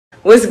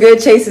What's good,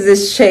 Chasers?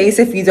 It's Chase.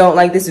 If you don't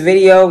like this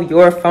video,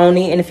 you're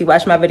phony. And if you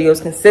watch my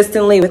videos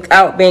consistently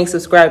without being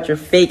subscribed, you're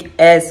fake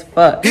as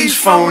fuck. He's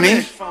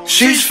phony,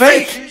 she's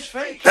fake.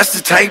 That's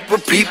the type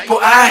of people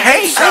I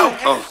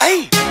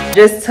hate.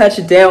 Just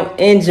touched down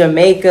in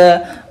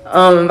Jamaica.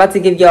 I'm about to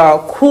give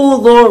y'all a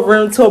cool little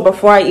room tour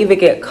before I even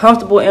get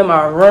comfortable in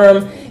my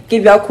room.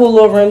 Give y'all a cool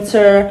little room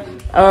tour.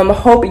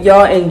 Hope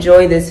y'all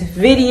enjoy this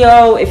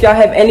video. If y'all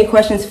have any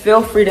questions,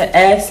 feel free to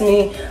ask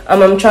me. I'm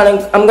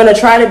gonna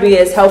try to be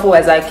as helpful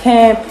as I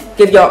can.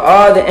 Give y'all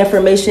all the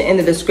information in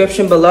the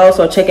description below,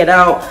 so check it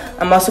out.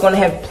 I'm also gonna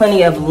have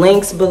plenty of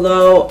links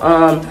below.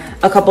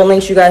 A couple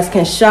links you guys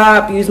can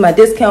shop, use my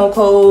discount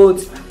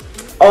codes,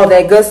 all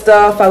that good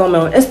stuff. Follow me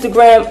on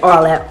Instagram,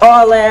 all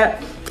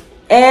that.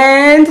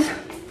 And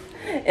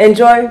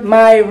enjoy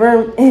my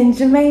room in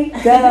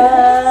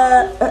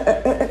Jamaica.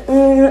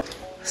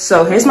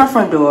 So here's my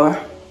front door.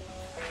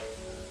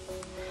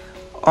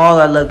 All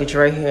our luggage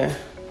right here.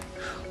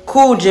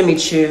 Cool Jimmy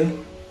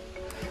Choo.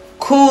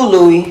 Cool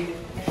Louis.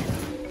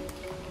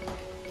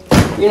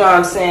 You know what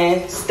I'm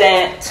saying?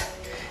 Stamped.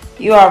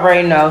 You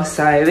already know.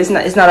 Sorry, it's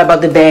not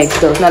about the bags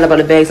though. It's not about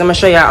the bags. I'm gonna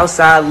show y'all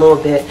outside a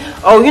little bit.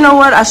 Oh, you know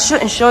what? I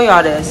shouldn't show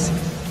y'all this.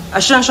 I'm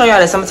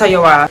gonna tell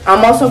you why.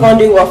 I'm also gonna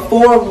do a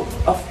full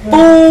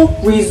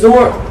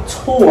resort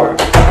tour.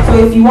 So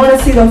if you want to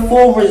see the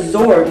full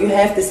resort, you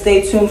have to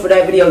stay tuned for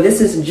that video.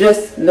 This is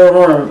just the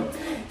room.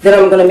 Then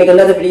I'm gonna make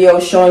another video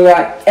showing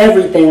y'all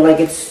everything. Like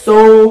it's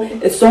so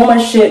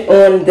much shit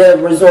on the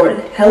resort.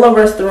 Hella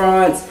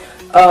restaurants,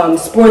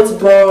 sports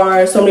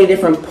bars, so many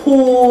different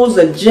pools,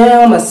 a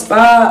gym, a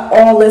spa,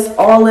 all this.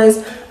 I'm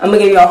gonna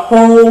give you a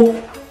whole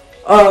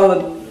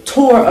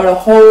tour of the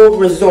whole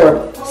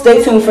resort.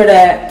 Stay tuned for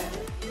that.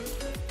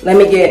 Let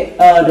me get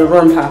the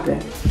room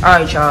popping. All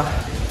right, y'all.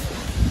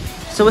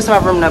 So what's my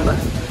room number?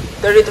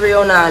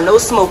 3309. No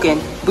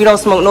smoking. We don't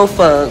smoke no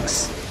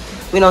fugs.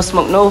 We don't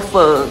smoke no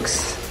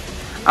fugs.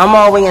 I'm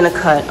all the way in the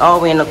cut, all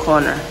the way in the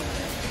corner.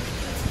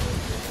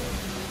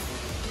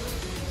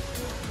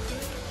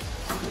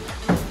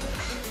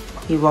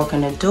 You walk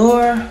in the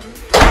door.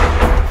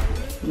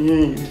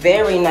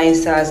 Very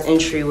nice size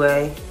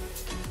entryway.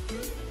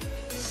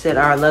 Set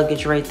our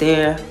luggage right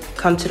there.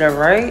 Come to the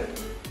right.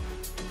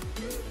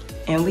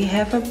 And we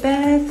have a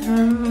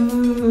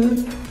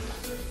bathroom.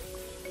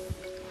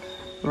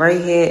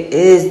 Right here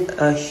is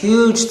a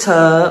huge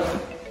tub.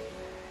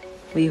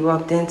 We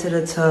walked into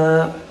the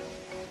tub.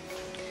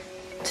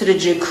 To the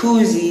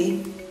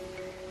jacuzzi.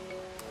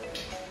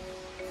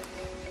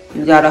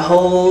 You got a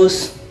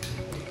hose.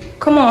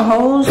 Come on,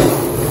 hose.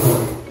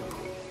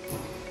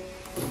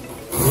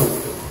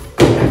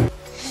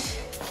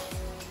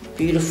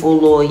 Beautiful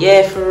little,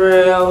 yeah, for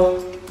real.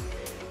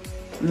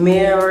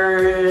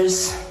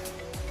 Mirrors.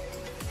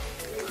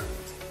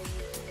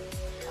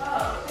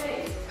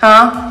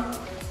 Huh?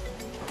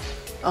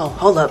 Oh,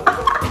 hold up.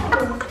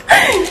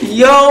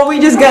 Yo, we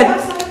just got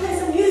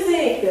some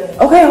music.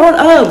 Okay, hold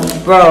up,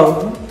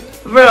 bro.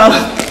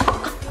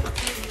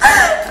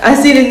 I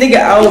see the nigga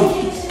out.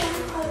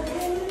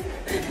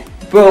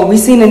 Bro, we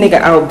seen the nigga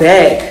out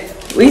back.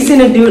 We seen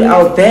the dude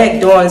out back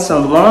doing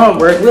some lawn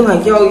work. We're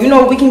like, yo, you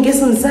know we can get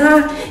some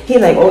Zah? He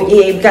like, oh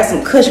yeah, we got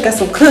some kush.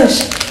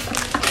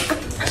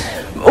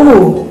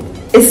 Ooh,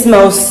 it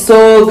smells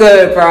so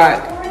good,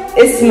 Brock.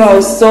 It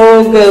smells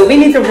so good. We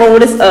need to roll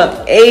this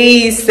up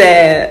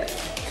ASAP.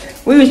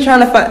 We was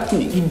trying to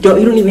find, you don't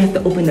even have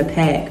to open the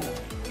pack.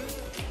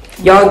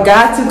 Y'all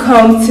got to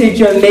come to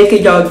Jamaica.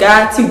 Y'all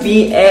got to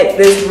be at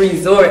this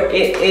resort.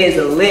 It is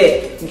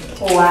lit.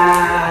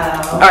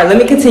 Wow. All right, let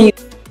me continue.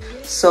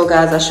 So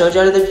guys, I showed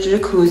y'all the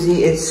jacuzzi.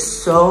 It's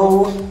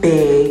so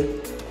big.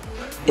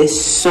 It's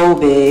so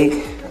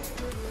big.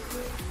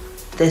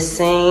 The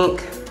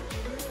sink.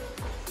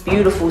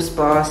 Beautiful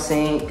spa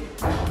sink.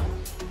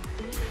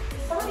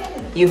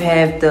 You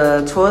have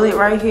the toilet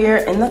right here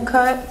in the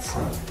cut.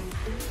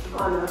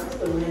 Oh no, it's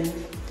the wind.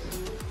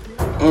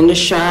 And the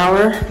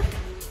shower.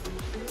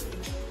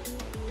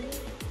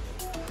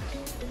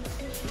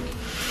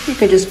 You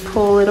can just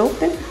pull it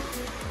open.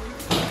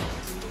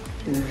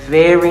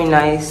 Very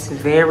nice,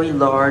 very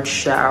large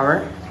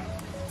shower.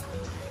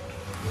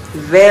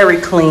 Very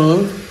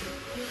clean.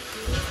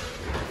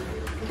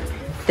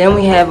 Then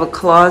we have a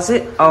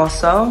closet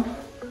also.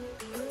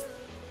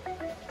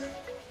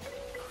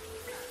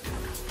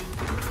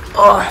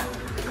 Oh.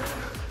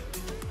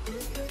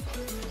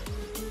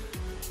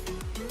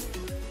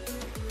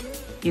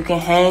 You can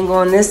hang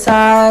on this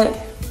side.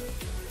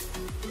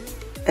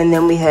 And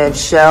then we have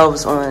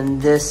shelves on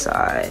this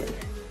side.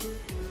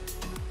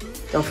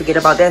 Don't forget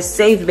about that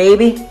safe,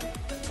 baby.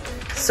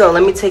 So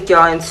let me take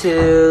y'all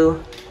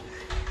into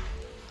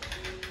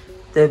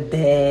the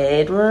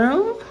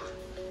bedroom.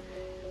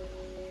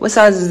 What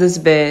size is this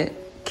bed?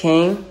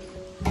 King?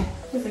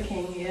 It's a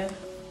king, yeah.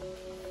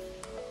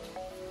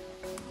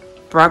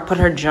 Brock put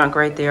her junk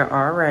right there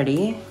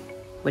already,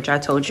 which I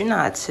told you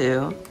not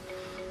to.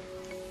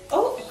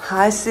 Oh.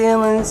 High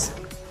ceilings,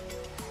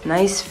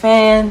 nice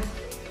fan.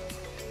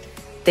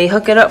 They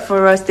hook it up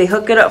for us.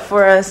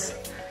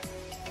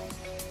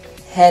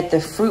 Had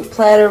the fruit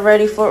platter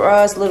ready for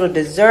us, little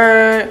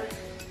dessert.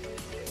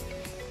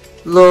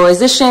 Lord, is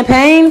this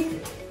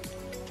champagne?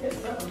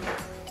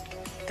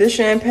 This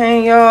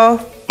champagne,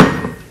 y'all.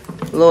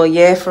 Lord,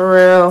 yeah, for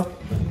real.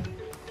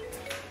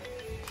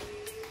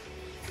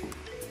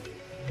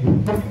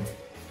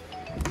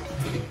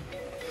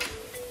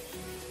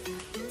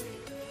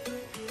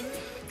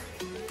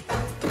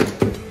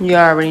 You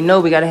already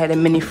know we gotta have a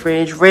mini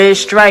fridge. Red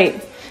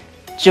Stripe,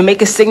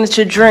 Jamaica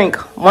signature drink,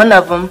 one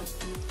of them.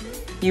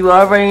 You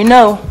already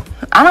know.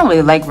 I don't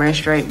really like Red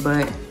Stripe,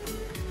 but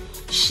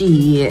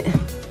shit.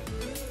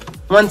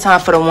 One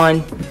time for the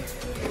one.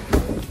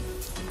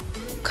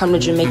 Come to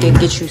Jamaica and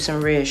get you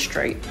some Red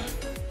Stripe.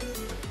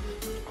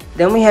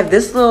 Then we have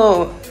this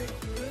little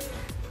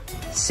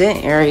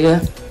sit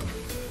area.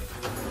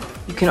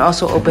 You can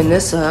also open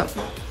this up.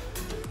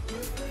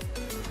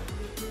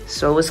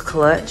 So it's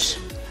clutch.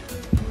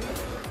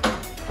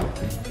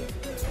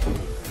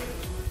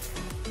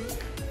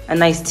 A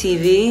nice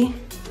TV.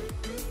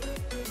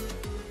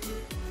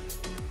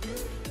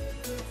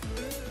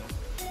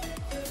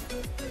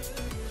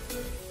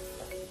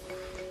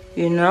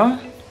 You know?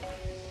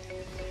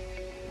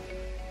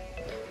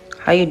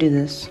 How you do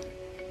this?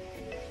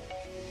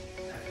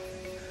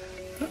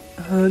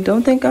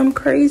 Don't think I'm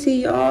crazy,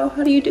 y'all.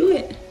 How do you do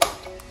it?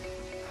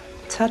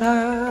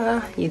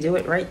 Ta-da! You do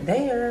it right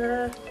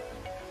there.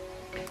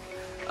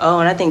 Oh,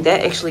 and I think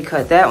that actually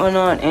cut that one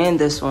on and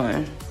this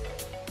one.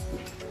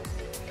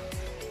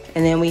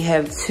 And then we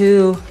have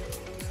two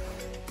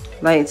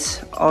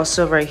lights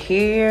also right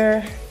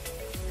here.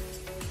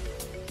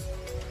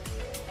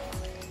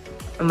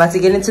 I'm about to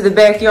get into the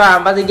backyard.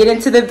 I'm about to get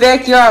into the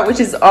backyard, which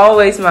is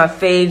always my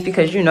fave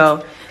because, you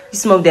know, you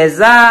smoke that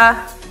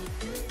za,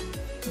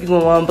 you're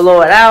gonna wanna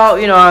blow it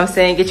out, you know what I'm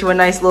saying? Get you a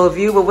nice little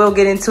view, but we'll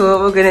get into it,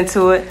 we'll get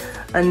into it.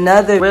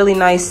 Another really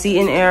nice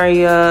seating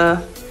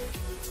area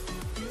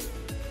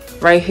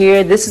right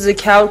here. This is a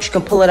couch, you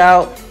can pull it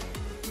out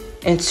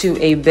into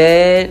a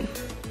bed,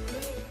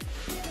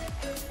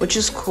 which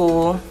is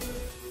cool.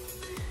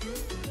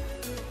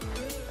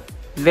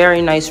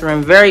 Very nice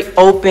room, very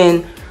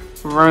open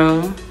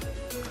room,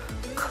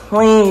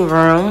 clean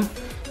room.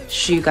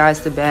 Show you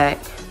guys the back.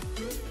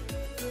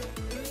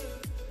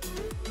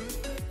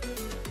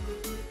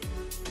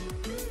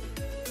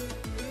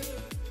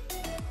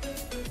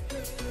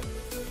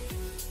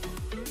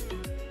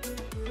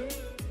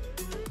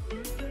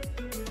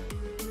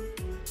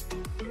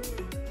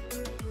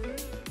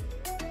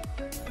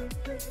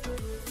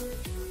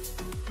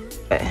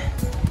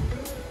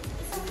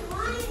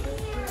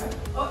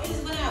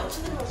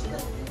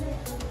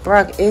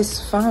 Brock is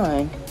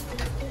fine.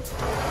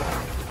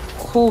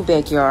 Cool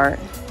backyard.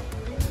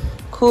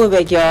 Cool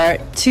backyard.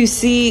 2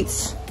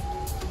 seats,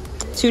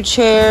 2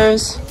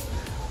 chairs,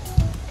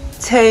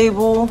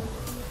 table.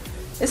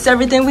 It's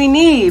everything we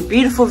need.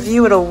 Beautiful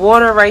view of the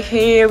water right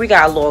here. We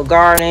got a little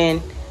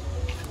garden.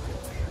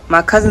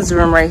 My cousin's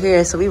room right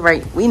here, so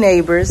we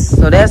neighbors,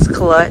 so that's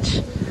clutch.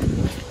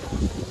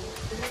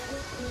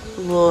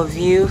 Little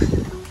view.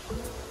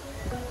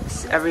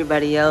 It's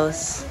everybody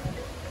else.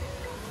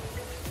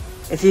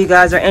 If you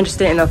guys are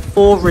interested in a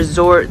full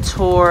resort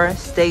tour,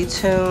 stay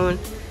tuned.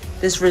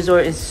 This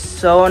resort is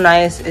so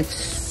nice. It's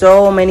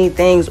so many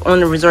things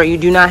on the resort. You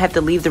do not have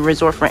to leave the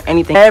resort for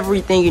anything.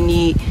 Everything you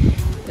need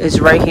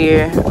is right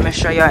here. I'm gonna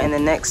show y'all in the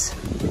next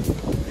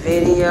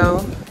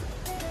video.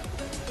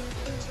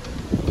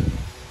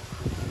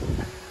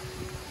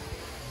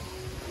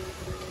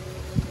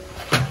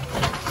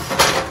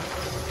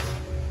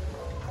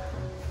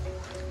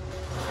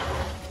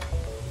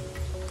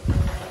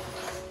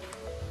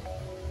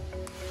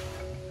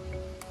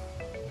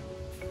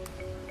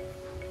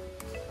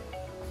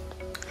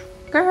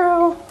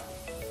 Girl.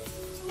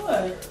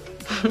 What?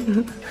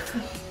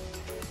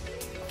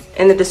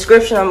 In the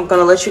description, I'm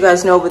gonna let you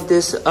guys know what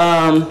this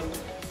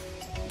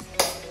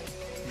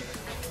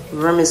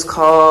room is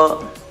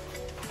called.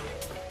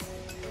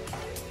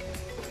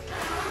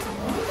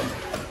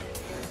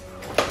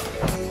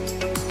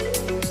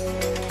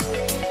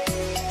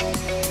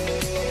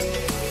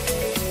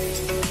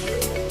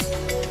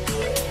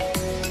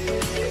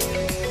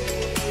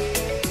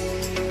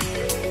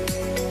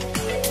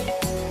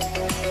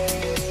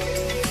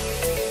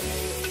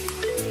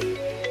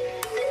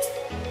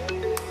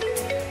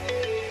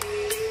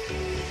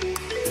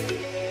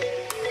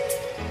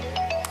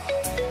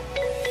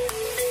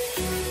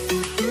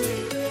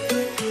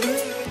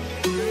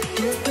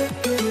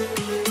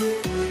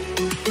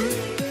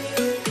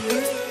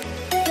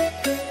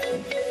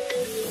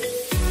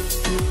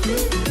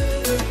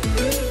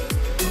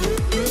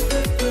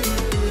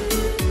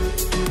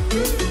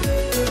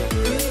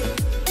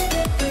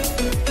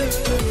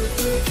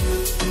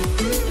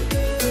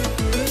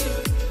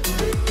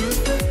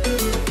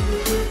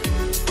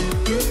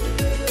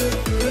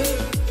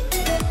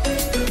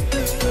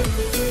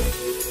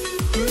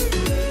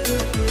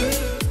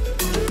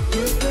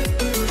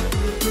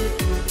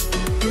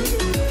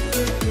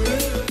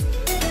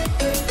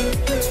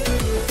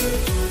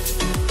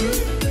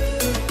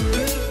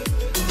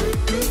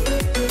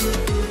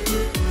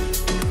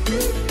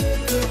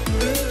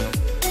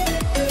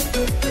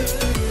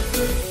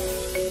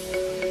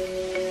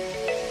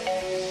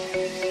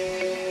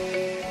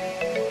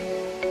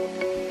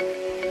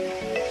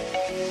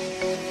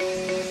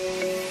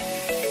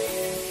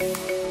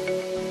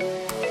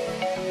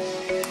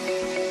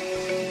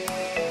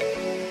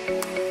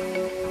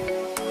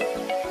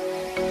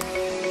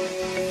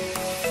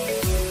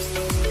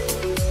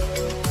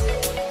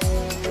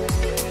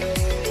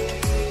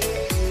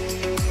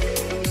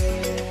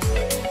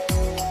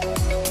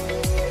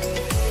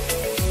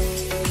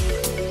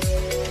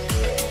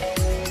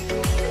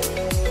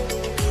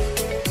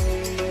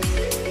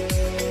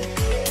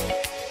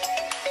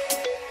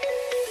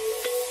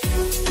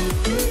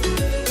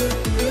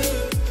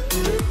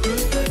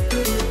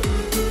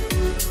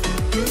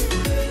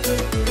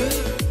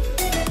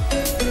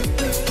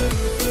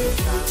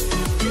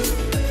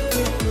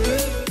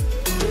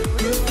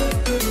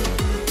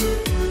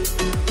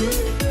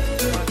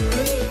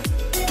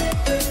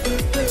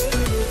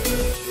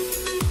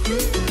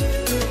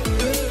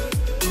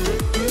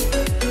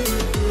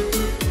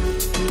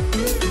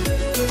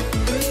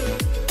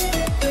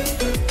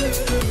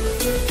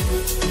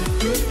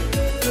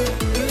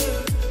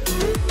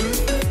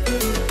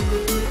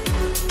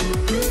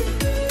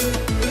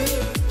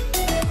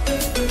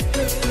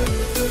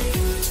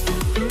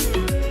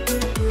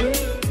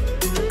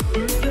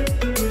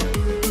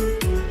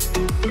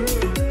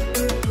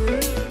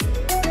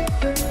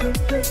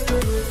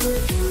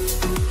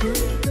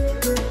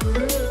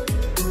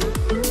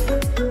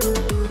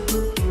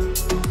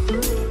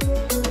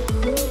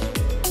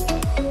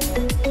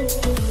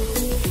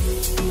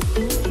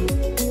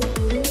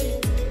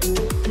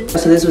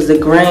 So this was the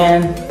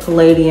Grand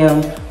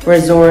Palladium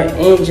Resort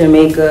in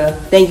Jamaica.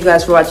 Thank you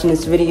guys for watching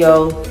this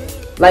video.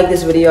 Like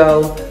this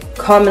video,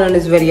 comment on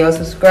this video,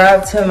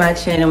 subscribe to my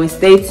channel, and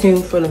stay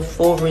tuned for the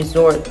full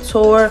resort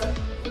tour.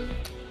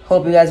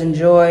 Hope you guys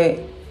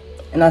enjoy,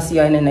 and I'll see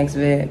y'all in the next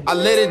vid. I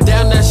let it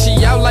down, now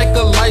she out like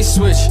a light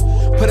switch.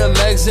 Put her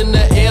legs in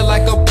the air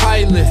like a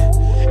pilot.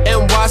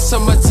 And why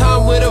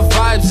summertime where the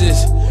vibes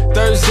is.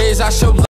 Thursdays I show